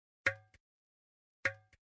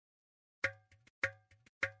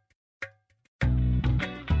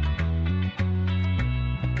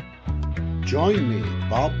Join me,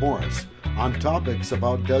 Bob Morris, on topics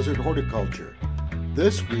about desert horticulture.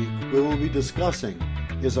 This week we will be discussing,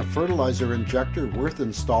 is a fertilizer injector worth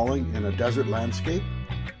installing in a desert landscape?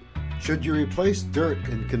 Should you replace dirt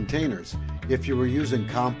in containers if you were using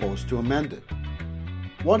compost to amend it?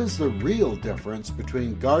 What is the real difference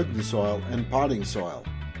between garden soil and potting soil?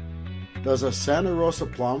 Does a Santa Rosa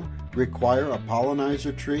plum require a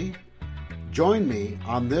pollinizer tree? Join me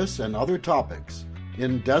on this and other topics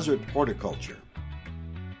in desert horticulture.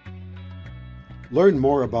 Learn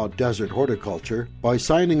more about desert horticulture by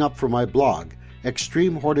signing up for my blog,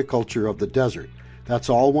 Extreme Horticulture of the Desert. That's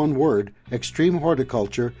all one word, Extreme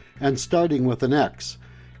Horticulture, and starting with an X.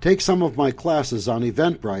 Take some of my classes on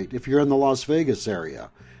Eventbrite if you're in the Las Vegas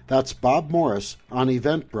area. That's Bob Morris on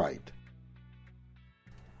Eventbrite.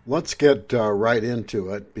 Let's get right into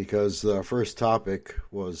it because the first topic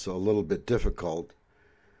was a little bit difficult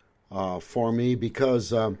for me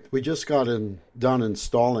because we just got done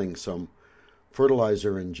installing some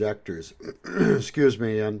fertilizer injectors, excuse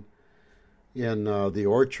me, in the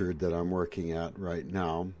orchard that I'm working at right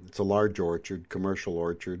now. It's a large orchard, commercial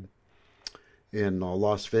orchard, in the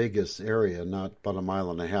Las Vegas area, not but a mile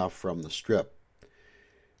and a half from the Strip.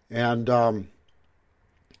 And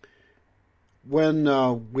when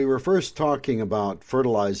we were first talking about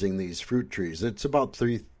fertilizing these fruit trees, it's about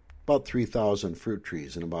 3,000 fruit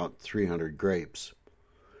trees and about 300 grapes.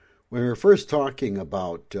 When we were first talking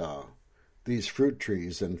about these fruit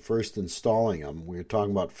trees and first installing them, we were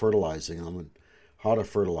talking about fertilizing them and how to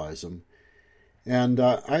fertilize them. And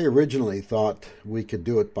I originally thought we could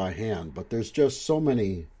do it by hand, but there's just so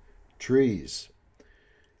many trees,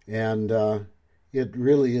 and it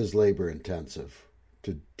really is labor intensive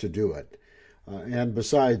to do it. And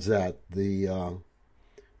besides that, the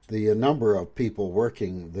number of people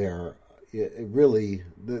working there,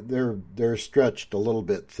 they're stretched a little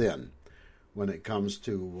bit thin when it comes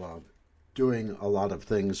to doing a lot of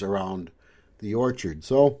things around the orchard.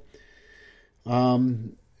 So I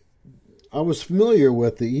was familiar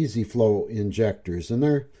with the Easy Flow injectors, and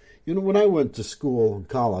they're, when I went to school in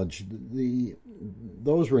college,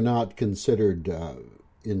 those were not considered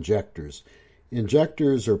injectors.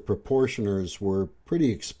 Injectors or proportioners were pretty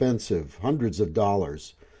expensive, hundreds of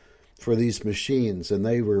dollars for these machines, and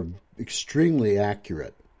they were extremely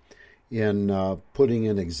accurate in putting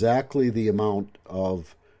in exactly the amount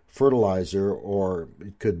of fertilizer, or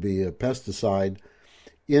it could be a pesticide,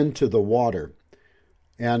 into the water.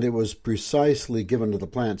 And it was precisely given to the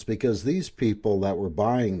plants because these people that were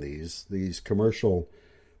buying these commercial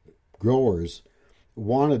growers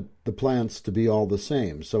wanted the plants to be all the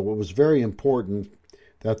same. So it was very important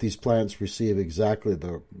that these plants receive exactly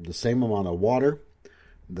the same amount of water,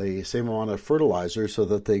 the same amount of fertilizer, so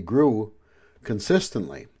that they grew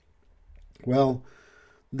consistently. Well,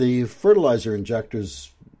 the fertilizer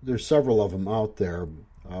injectors, there's several of them out there.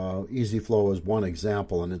 Easy Flow is one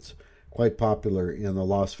example, and it's quite popular in the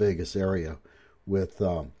Las Vegas area with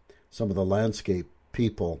some of the landscape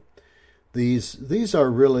people. These are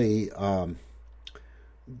really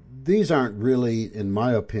these aren't really, in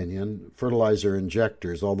my opinion, fertilizer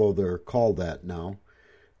injectors, although they're called that now,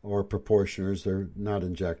 or proportioners. They're not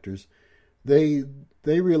injectors. They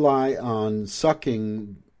rely on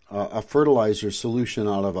sucking a fertilizer solution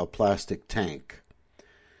out of a plastic tank,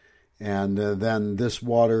 and then this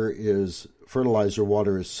fertilizer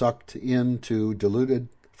water is sucked into, diluted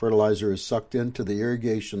fertilizer is sucked into the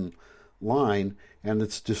irrigation line, and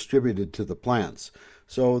it's distributed to the plants.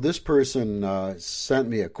 So this person sent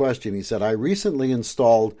me a question. He said, I recently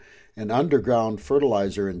installed an underground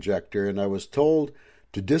fertilizer injector, and I was told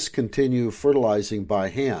to discontinue fertilizing by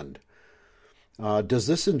hand. Does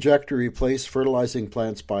this injector replace fertilizing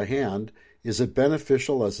plants by hand? Is it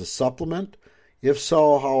beneficial as a supplement? If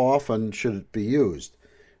so, how often should it be used?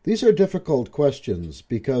 These are difficult questions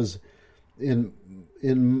because, in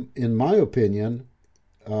my opinion,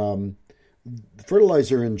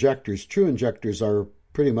 fertilizer injectors, true injectors, are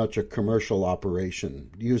pretty much a commercial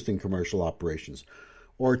operation, used in commercial operations.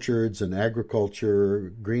 Orchards and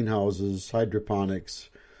agriculture, greenhouses, hydroponics,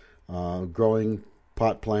 growing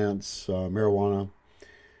pot plants, marijuana,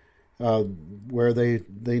 where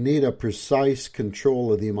they need a precise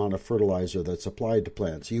control of the amount of fertilizer that's applied to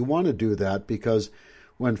plants. You want to do that because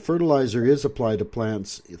when fertilizer is applied to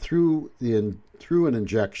plants through an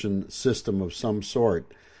injection system of some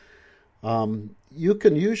sort, you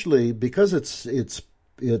can usually, because it's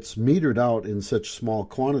metered out in such small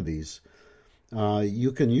quantities,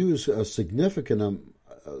 you can use a significantly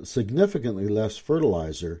less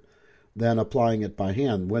fertilizer than applying it by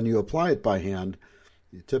hand. When you apply it by hand,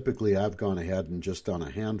 typically I've gone ahead and just done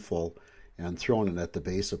a handful and thrown it at the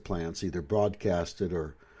base of plants, either broadcast it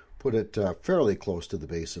or put it fairly close to the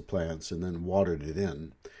base of plants and then watered it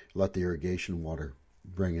in, let the irrigation water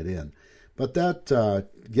bring it in. But that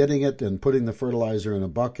getting it and putting the fertilizer in a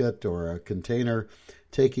bucket or a container,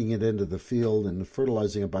 taking it into the field and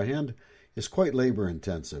fertilizing it by hand is quite labor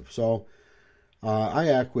intensive. So I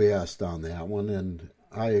acquiesced on that one, and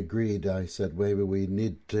I agreed. I said maybe we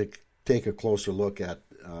need to take a closer look at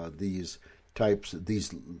these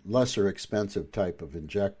lesser expensive type of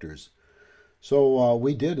injectors. So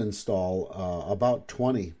we did install about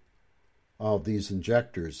 20 of these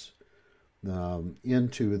injectors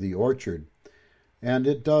into the orchard, and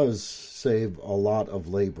it does save a lot of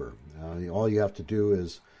labor. All you have to do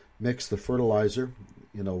is mix the fertilizer,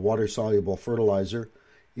 water-soluble fertilizer,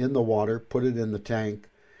 in the water, put it in the tank,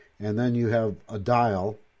 and then you have a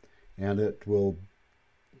dial, and it will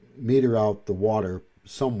meters out the water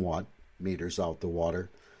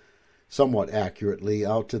somewhat accurately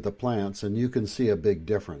out to the plants, and you can see a big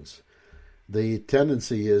difference. The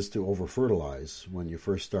tendency is to over-fertilize when you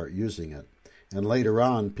first start using it. And later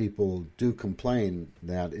on, people do complain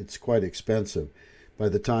that it's quite expensive. By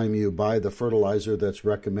the time you buy the fertilizer that's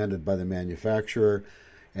recommended by the manufacturer,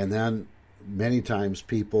 and then many times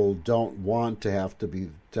people don't want to have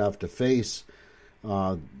to face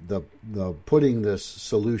the putting this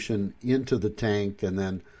solution into the tank and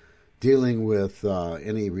then dealing with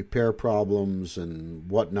any repair problems and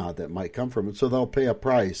whatnot that might come from it. So they'll pay a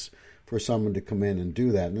price for someone to come in and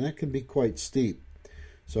do that, and that can be quite steep.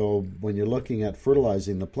 So when you're looking at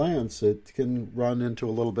fertilizing the plants, it can run into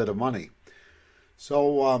a little bit of money.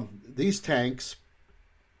 So these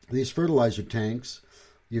fertilizer tanks,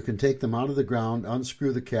 you can take them out of the ground,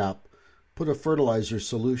 unscrew the cap, put a fertilizer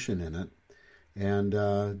solution in it, and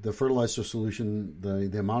the fertilizer solution,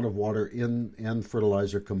 the amount of water and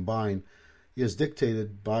fertilizer combined, is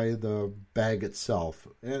dictated by the bag itself.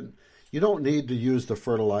 And you don't need to use the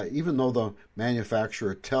fertilizer, even though the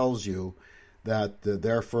manufacturer tells you that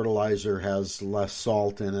their fertilizer has less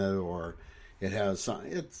salt in it, or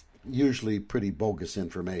it's usually pretty bogus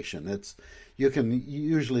information. You can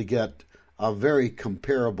usually get a very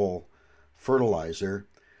comparable fertilizer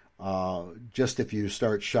just if you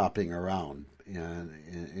start shopping around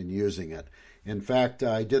and using it. In fact,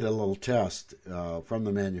 I did a little test from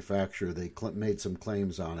the manufacturer. They made some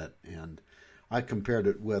claims on it, and I compared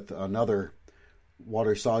it with another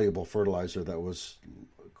water-soluble fertilizer that was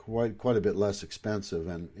quite a bit less expensive,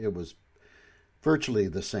 and it was virtually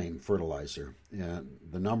the same fertilizer. And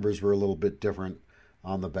the numbers were a little bit different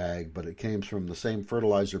on the bag, but it came from the same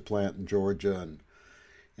fertilizer plant in Georgia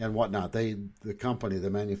and whatnot. The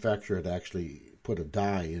manufacturer had actually put a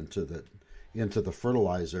dye into the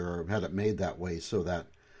fertilizer, or had it made that way so that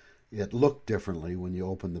it looked differently when you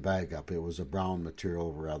opened the bag up. It was a brown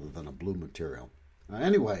material rather than a blue material.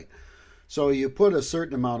 Anyway, so you put a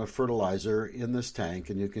certain amount of fertilizer in this tank,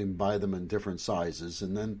 and you can buy them in different sizes,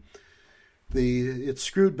 and then it's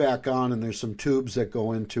screwed back on, and there's some tubes that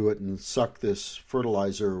go into it and suck this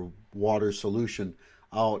fertilizer water solution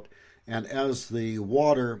out. And as the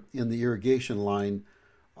water in the irrigation line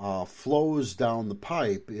flows down the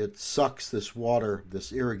pipe, it sucks this fertilizer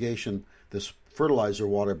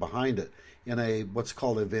water behind it in what's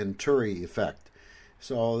called a Venturi effect.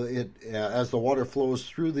 So as the water flows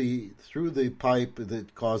through the pipe,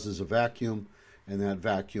 it causes a vacuum, and that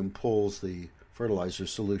vacuum pulls the fertilizer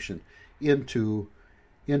solution into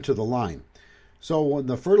the line. So when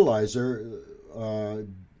the fertilizer,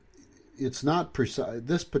 it's not precise.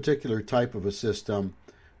 This particular type of a system,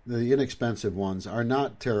 the inexpensive ones, are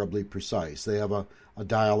not terribly precise. They have a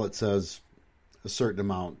dial that says a certain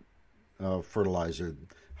amount of fertilizer,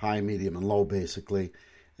 high, medium, and low, basically,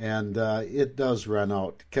 and it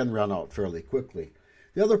can run out fairly quickly.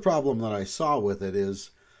 The other problem that I saw with it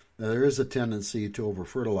is that there is a tendency to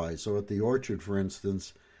over-fertilize. So at the orchard, for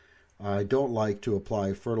instance, I don't like to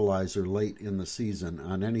apply fertilizer late in the season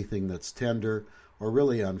on anything that's tender, or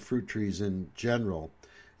really on fruit trees in general.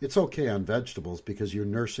 It's okay on vegetables because you're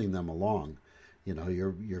nursing them along.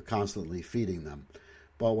 You're constantly feeding them.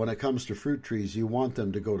 But when it comes to fruit trees, you want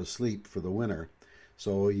them to go to sleep for the winter.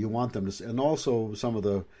 So you want them to, and also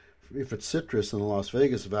if it's citrus in the Las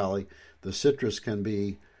Vegas Valley, the citrus can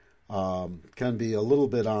be a little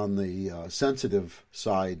bit on the sensitive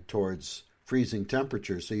side towards freezing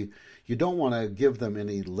temperatures. So you don't want to give them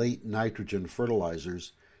any late nitrogen nitrogen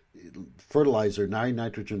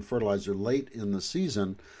fertilizer late in the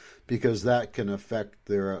season, because that can affect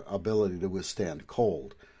their ability to withstand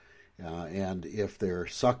cold. And if they're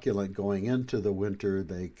succulent going into the winter,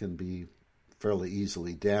 they can be fairly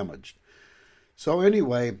easily damaged. So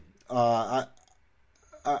anyway,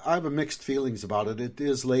 I have a mixed feelings about it. It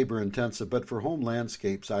is labor intensive, but for home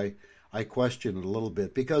landscapes, I question it a little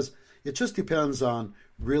bit because it just depends on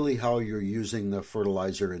really how you're using the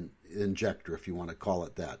fertilizer injector, if you want to call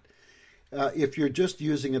it that. If you're just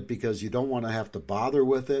using it because you don't want to have to bother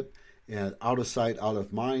with it, and out of sight, out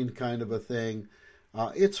of mind kind of a thing,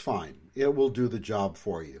 it's fine. It will do the job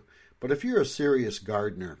for you. But if you're a serious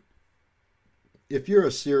gardener, if you're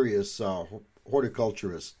a serious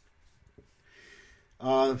horticulturist,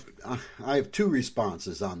 I have two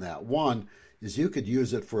responses on that. One is you could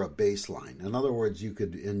use it for a baseline. In other words, you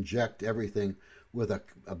could inject everything with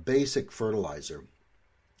a basic fertilizer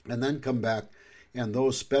and then come back, and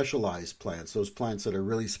those specialized plants, those plants that are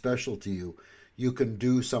really special to you, you can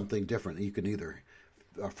do something different. You can either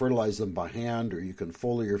fertilize them by hand, or you can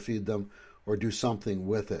foliar feed them, or do something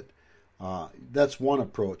with it. That's one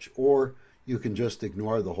approach. Or you can just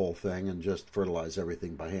ignore the whole thing and just fertilize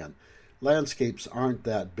everything by hand. Landscapes aren't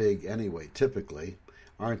that big anyway, typically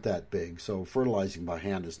aren't that big, so fertilizing by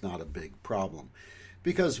hand is not a big problem.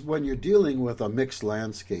 Because when you're dealing with a mixed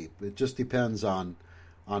landscape, it just depends on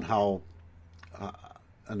how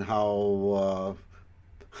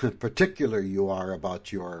particular you are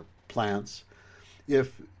about your plants.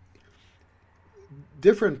 If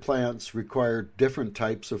different plants require different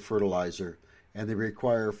types of fertilizer, and they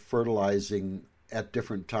require fertilizing at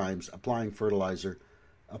different times, applying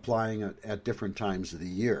it at different times of the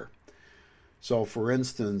year. So, for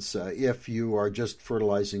instance, if you are just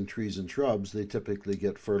fertilizing trees and shrubs, they typically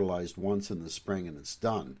get fertilized once in the spring and it's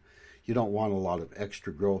done. You don't want a lot of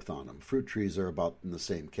extra growth on them. Fruit trees are about in the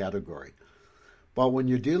same category. But when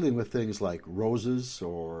you're dealing with things like roses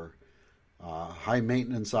or high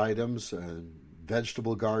maintenance items,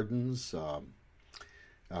 vegetable gardens,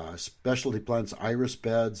 specialty plants, iris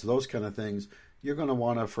beds, those kind of things, you're going to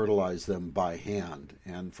want to fertilize them by hand,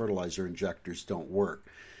 and fertilizer injectors don't work.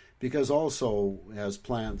 Because also, as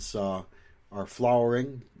plants are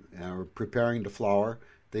flowering or preparing to flower,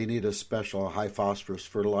 they need a special high phosphorus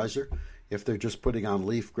fertilizer. If they're just putting on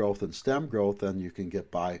leaf growth and stem growth, then you can get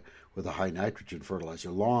by with a high nitrogen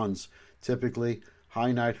fertilizer. Lawns, typically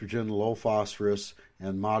high nitrogen, low phosphorus,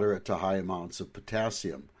 and moderate to high amounts of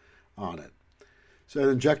potassium on it. So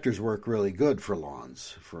injectors work really good for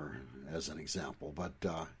lawns, as an example, but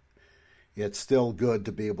it's still good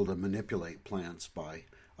to be able to manipulate plants by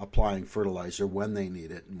applying fertilizer when they need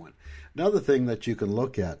it and when. Another thing that you can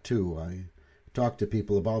look at too, I talk to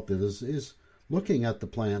people about this, is looking at the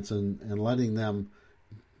plants and letting them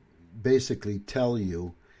basically tell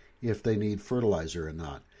you if they need fertilizer or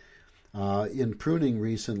not. In pruning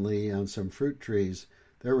recently on some fruit trees,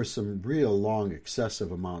 there was some real long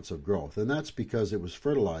excessive amounts of growth, and that's because it was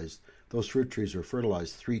fertilized. Those fruit trees were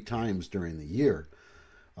fertilized 3 times during the year,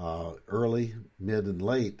 early, mid, and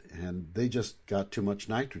late, and they just got too much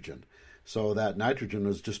nitrogen. So that nitrogen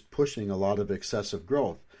was just pushing a lot of excessive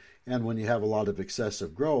growth. And when you have a lot of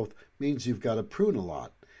excessive growth, means you've got to prune a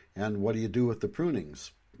lot. And what do you do with the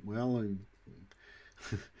prunings? Well,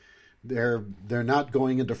 they're not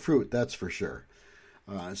going into fruit, that's for sure.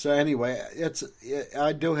 So anyway,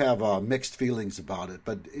 I do have mixed feelings about it,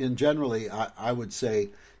 but generally, I would say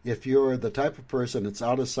if you're the type of person that's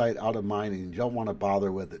out of sight, out of mind, and you don't want to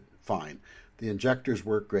bother with it, fine. The injectors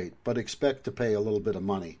work great, but expect to pay a little bit of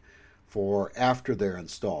money for after they're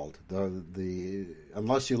installed.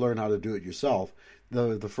 Unless you learn how to do it yourself,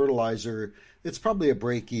 the fertilizer, it's probably a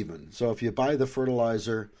break even. So if you buy the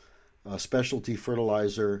fertilizer, a specialty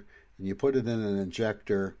fertilizer, and you put it in an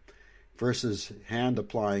injector versus hand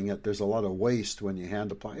applying it, there's a lot of waste when you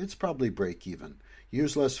hand apply. It's probably break even.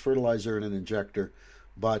 Use less fertilizer in an injector,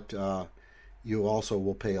 but you also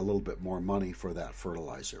will pay a little bit more money for that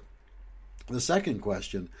fertilizer. The second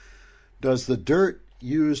question, does the dirt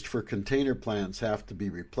used for container plants have to be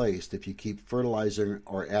replaced if you keep fertilizing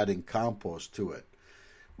or adding compost to it?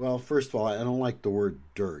 Well, first of all, I don't like the word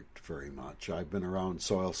dirt very much. I've been around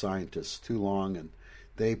soil scientists too long, and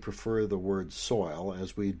they prefer the word soil,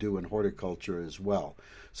 as we do in horticulture as well.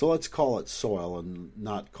 So let's call it soil and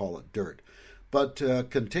not call it dirt. But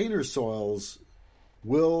container soils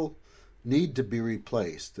will need to be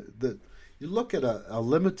replaced. You look at a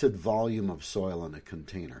limited volume of soil in a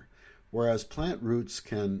container, whereas plant roots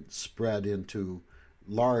can spread into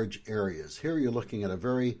large areas. Here you're looking at a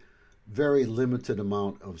very, very limited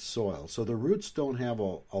amount of soil. So the roots don't have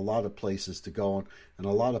a lot of places to go and a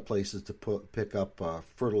lot of places to pick up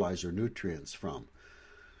fertilizer nutrients from.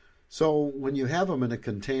 So when you have them in a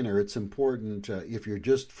container, it's important, if you're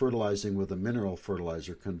just fertilizing with a mineral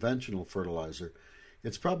fertilizer, conventional fertilizer,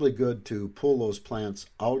 it's probably good to pull those plants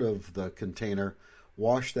out of the container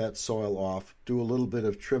wash that soil off, do a little bit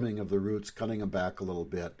of trimming of the roots, cutting them back a little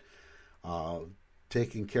bit,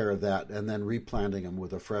 taking care of that, and then replanting them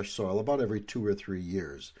with a fresh soil about every 2 or 3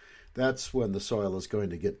 years. That's when the soil is going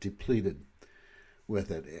to get depleted with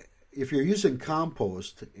it. If you're using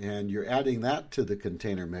compost and you're adding that to the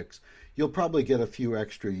container mix, you'll probably get a few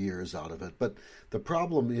extra years out of it. But the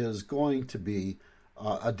problem is going to be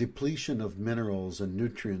a depletion of minerals and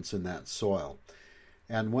nutrients in that soil.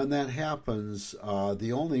 And when that happens,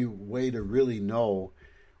 the only way to really know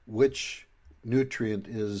which nutrient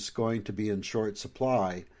is going to be in short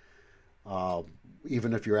supply,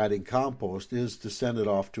 even if you're adding compost, is to send it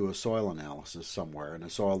off to a soil analysis somewhere in a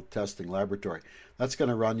soil testing laboratory. That's going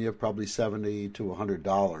to run you probably $70 to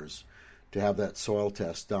 $100 to have that soil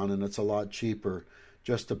test done, and it's a lot cheaper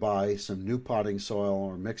just to buy some new potting soil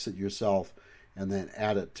or mix it yourself and then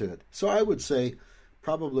add it to it. So I would say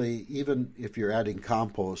probably even if you're adding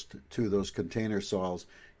compost to those container soils,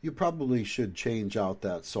 you probably should change out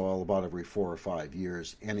that soil about every 4 or 5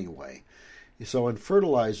 years anyway. So in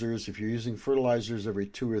fertilizers, if you're using fertilizers every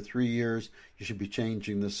 2 or 3 years, you should be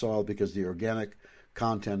changing the soil because the organic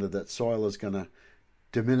content of that soil is going to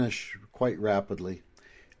diminish quite rapidly.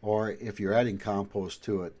 Or if you're adding compost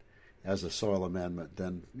to it as a soil amendment,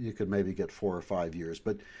 then you could maybe get 4 or 5 years.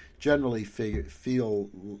 But generally figure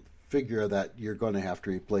that you're going to have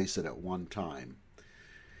to replace it at one time.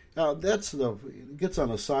 Now, it gets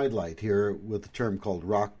on a sidelight here with the term called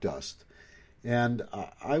rock dust. And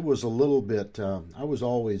I was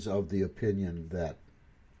always of the opinion that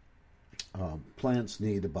plants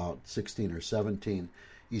need about 16 or 17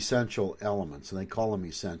 essential elements. And they call them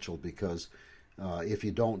essential because if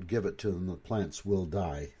you don't give it to them, the plants will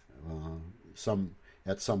die.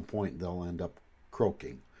 At some point, they'll end up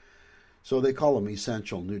croaking. So they call them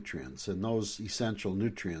essential nutrients. And those essential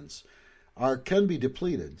nutrients can be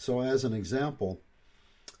depleted. So as an example,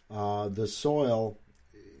 the soil,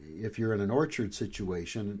 if you're in an orchard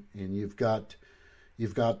situation and you've got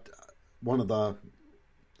one of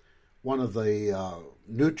the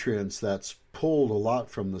nutrients that's pulled a lot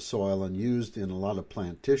from the soil and used in a lot of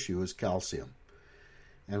plant tissue is calcium.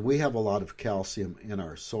 And we have a lot of calcium in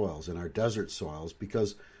our soils, in our desert soils,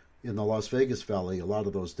 because in the Las Vegas Valley, a lot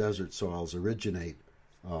of those desert soils originate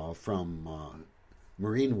from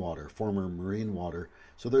marine water, former marine water.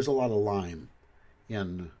 So there's a lot of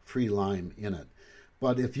free lime in it.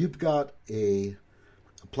 But if you've got a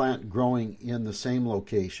plant growing in the same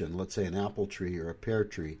location, let's say an apple tree or a pear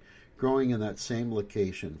tree, growing in that same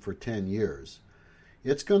location for 10 years,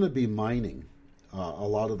 it's going to be mining a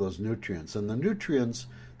lot of those nutrients. And the nutrients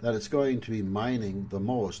that it's going to be mining the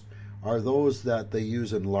most are those that they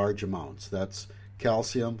use in large amounts. That's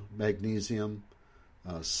calcium, magnesium,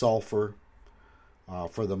 sulfur,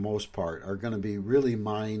 for the most part, are going to be really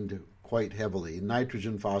mined quite heavily.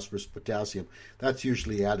 Nitrogen, phosphorus, potassium, that's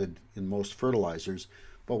usually added in most fertilizers.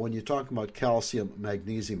 But when you talk about calcium,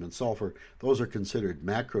 magnesium, and sulfur, those are considered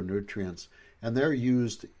macronutrients, and they're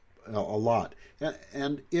used a lot.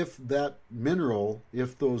 And if that mineral,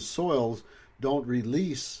 if those soils don't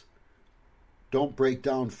break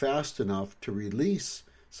down fast enough to release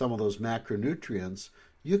some of those macronutrients,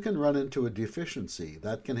 you can run into a deficiency.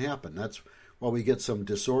 That can happen. That's why we get some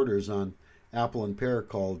disorders on apple and pear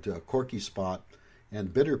called corky spot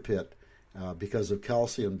and bitter pit because of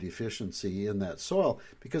calcium deficiency in that soil,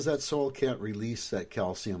 because that soil can't release that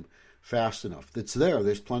calcium fast enough. It's there.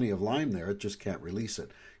 There's plenty of lime there. It just can't release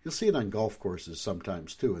it. You'll see it on golf courses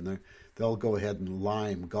sometimes too, and they'll go ahead and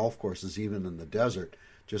lime golf courses even in the desert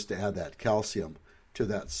just to add that calcium to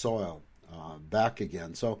that soil back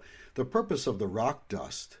again. So the purpose of the rock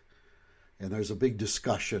dust, and there's a big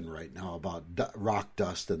discussion right now about rock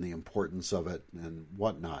dust and the importance of it and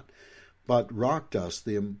whatnot. But rock dust,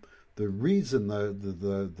 the reasoning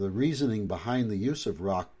behind the use of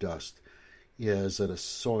rock dust is that a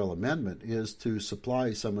soil amendment is to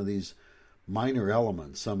supply some of these minor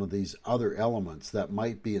elements, some of these other elements that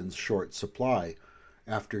might be in short supply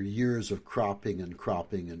after years of cropping and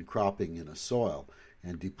cropping and cropping in a soil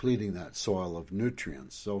and depleting that soil of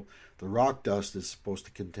nutrients. So the rock dust is supposed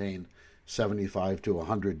to contain 75 to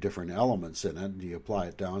 100 different elements in it, and you apply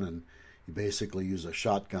it down, and you basically use a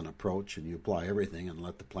shotgun approach, and you apply everything and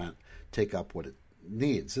let the plant take up what it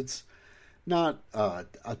needs. It's not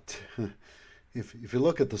if you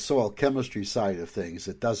look at the soil chemistry side of things,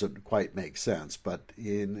 it doesn't quite make sense, but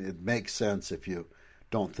it makes sense if you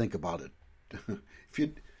don't think about it.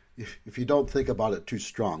 if you don't think about it too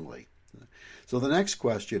strongly. So the next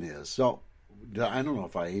question is, I don't know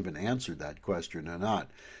if I even answered that question or not.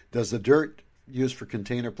 Does the dirt used for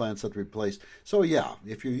container plants that replace. So yeah,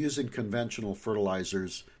 if you're using conventional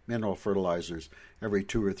fertilizers, mineral fertilizers every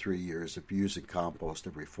 2 or 3 years, if you're using compost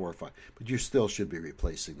every 4 or 5, but you still should be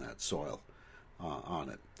replacing that soil on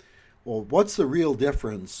it. Well, what's the real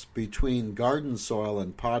difference between garden soil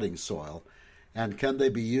and potting soil, and can they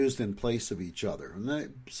be used in place of each other? And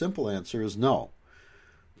the simple answer is no.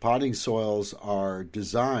 Potting soils are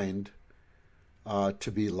designed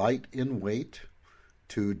to be light in weight,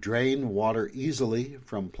 to drain water easily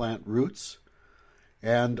from plant roots,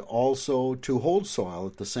 and also to hold soil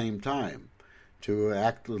at the same time, to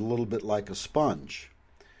act a little bit like a sponge.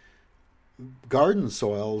 Garden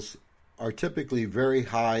soils are typically very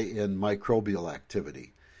high in microbial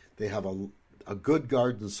activity. They have a good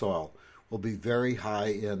garden soil will be very high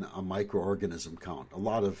in a microorganism count, a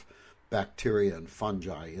lot of bacteria and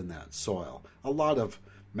fungi in that soil, a lot of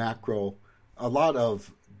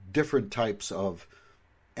different types of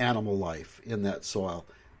animal life in that soil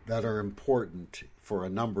that are important for a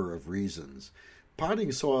number of reasons.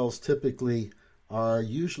 Potting soils typically are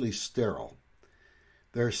usually sterile.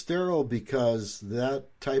 They're sterile because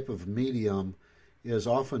that type of medium is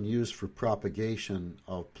often used for propagation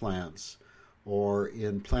of plants or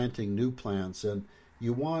in planting new plants, and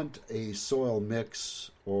you want a soil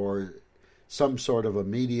mix or some sort of a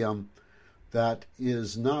medium that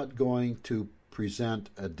is not going to present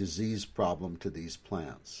a disease problem to these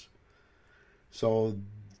plants. So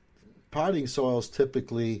potting soils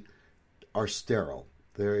typically are sterile.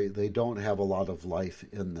 They don't have a lot of life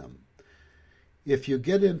in them. If you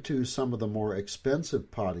get into some of the more expensive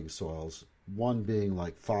potting soils, one being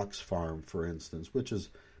like Fox Farm, for instance, which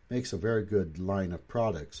makes a very good line of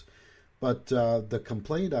products, but the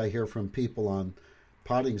complaint I hear from people on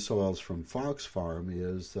potting soils from Fox Farm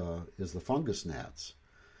is the fungus gnats,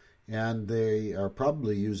 and they are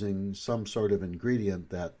probably using some sort of ingredient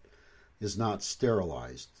that is not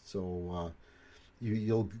sterilized. So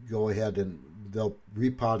you'll go ahead and they'll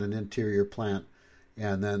repot an interior plant,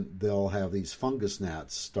 and then they'll have these fungus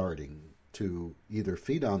gnats starting to either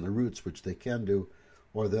feed on the roots, which they can do,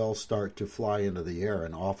 or they'll start to fly into the air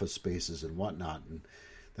in office spaces and whatnot. And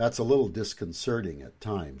that's a little disconcerting at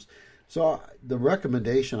times. So the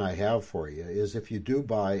recommendation I have for you is, if you do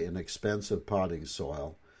buy an expensive potting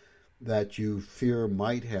soil that you fear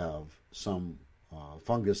might have some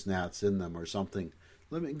fungus gnats in them or something,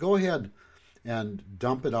 go ahead and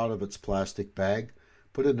dump it out of its plastic bag,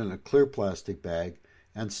 put it in a clear plastic bag,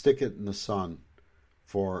 and stick it in the sun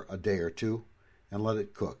for a day or two and let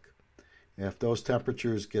it cook. If those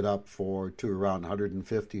temperatures get up to around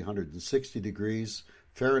 150, 160 degrees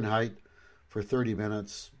Fahrenheit for 30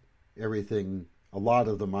 minutes, a lot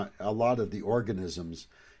of the organisms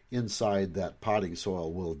inside that potting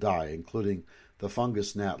soil will die, including the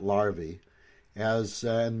fungus gnat larvae,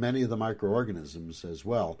 and many of the microorganisms as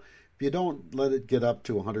well. If you don't let it get up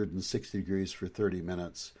to 160 degrees for 30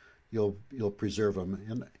 minutes, you'll preserve them.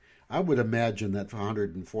 And I would imagine that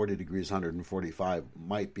 140 degrees, 145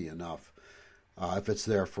 might be enough. If it's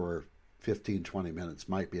there for 15, 20 minutes,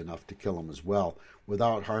 might be enough to kill them as well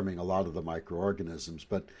without harming a lot of the microorganisms.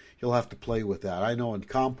 But you'll have to play with that. I know in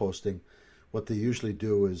composting, what they usually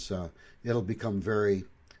do is it'll become very,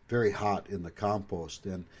 very hot in the compost,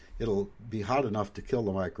 and it'll be hot enough to kill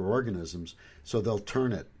the microorganisms, so they'll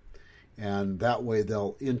turn it. And that way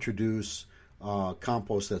they'll introduce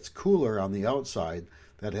compost that's cooler on the outside,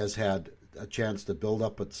 that has had a chance to build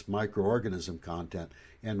up its microorganism content,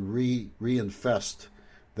 and reinfest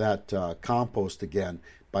that compost again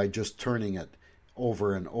by just turning it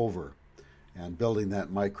over and over and building that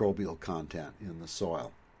microbial content in the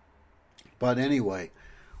soil. But anyway,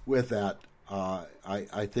 with that,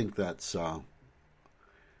 I think that's I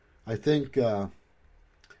think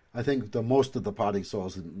the most of the potting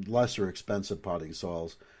soils, and lesser expensive potting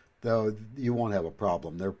soils, though, you won't have a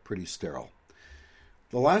problem. They're pretty sterile.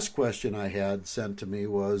 The last question I had sent to me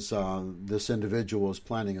was this individual was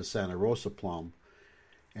planting a Santa Rosa plum,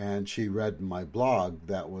 and she read in my blog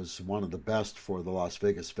that was one of the best for the Las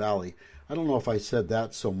Vegas Valley. I don't know if I said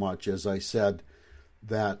that so much as I said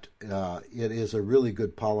that it is a really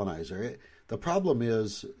good pollinizer. The problem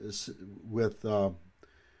is with the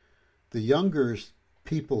younger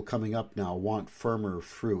people coming up now want firmer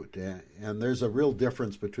fruit, and there's a real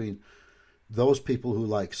difference between those people who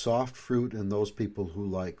like soft fruit and those people who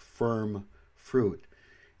like firm fruit.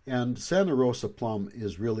 And Santa Rosa plum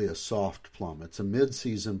is really a soft plum. It's a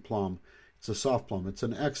mid-season plum. It's a soft plum. It's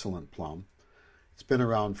an excellent plum. It's been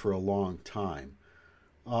around for a long time.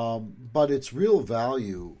 But its real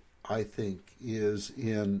value, I think, is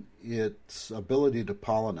in its ability to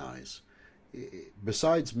pollinize.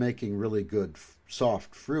 Besides making really good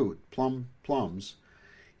soft fruit, plums,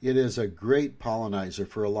 it is a great pollinizer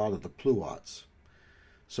for a lot of the pluots.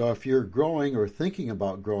 So if you're growing or thinking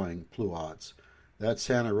about growing pluots, that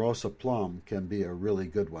Santa Rosa plum can be a really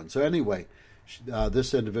good one. So anyway,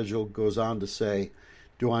 this individual goes on to say,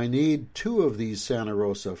 do I need 2 of these Santa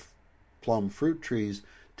Rosa plum fruit trees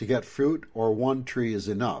to get fruit, or 1 tree is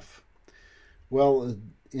enough? Well,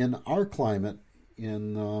 in our climate,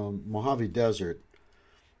 in the Mojave Desert,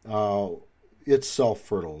 it's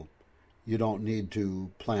self-fertile. You don't need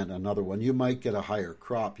to plant another one. You might get a higher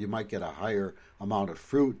crop. You might get a higher amount of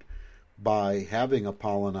fruit by having a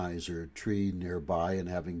pollinizer tree nearby and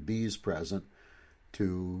having bees present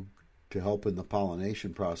to help in the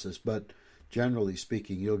pollination process. But generally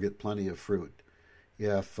speaking, you'll get plenty of fruit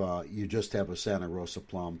if you just have a Santa Rosa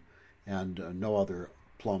plum and no other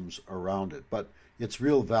plums around it. But its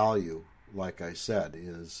real value, like I said,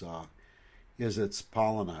 is its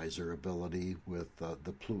pollinizer ability with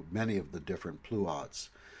many of the different pluots.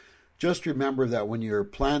 Just remember that when you're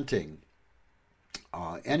planting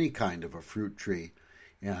any kind of a fruit tree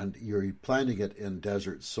and you're planting it in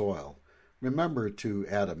desert soil, remember to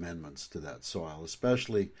add amendments to that soil,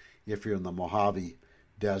 especially if you're in the Mojave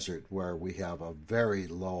Desert, where we have a very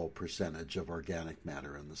low percentage of organic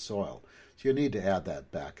matter in the soil. So you need to add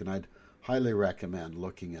that back, and I'd highly recommend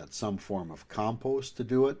looking at some form of compost to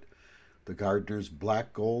do it, the gardener's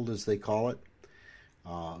black gold, as they call it.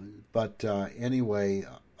 Anyway,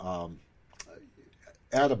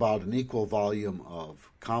 add about an equal volume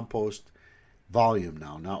of compost, volume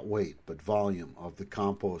now, not weight, but volume of the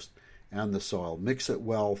compost and the soil. Mix it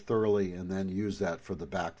well thoroughly, and then use that for the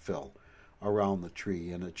backfill around the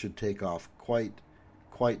tree, and it should take off quite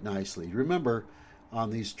nicely. Remember on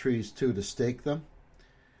these trees too to stake them.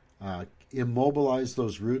 Immobilize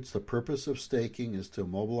those roots. The purpose of staking is to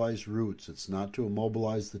immobilize roots. It's not to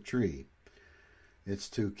immobilize the tree. It's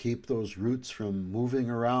to keep those roots from moving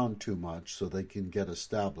around too much so they can get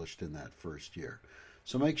established in that first year.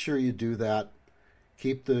 So make sure you do that.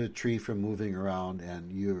 Keep the tree from moving around,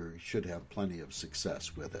 and you should have plenty of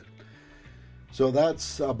success with it. So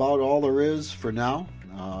that's about all there is for now.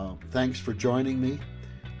 Thanks for joining me,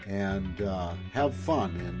 and have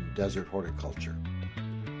fun in desert horticulture.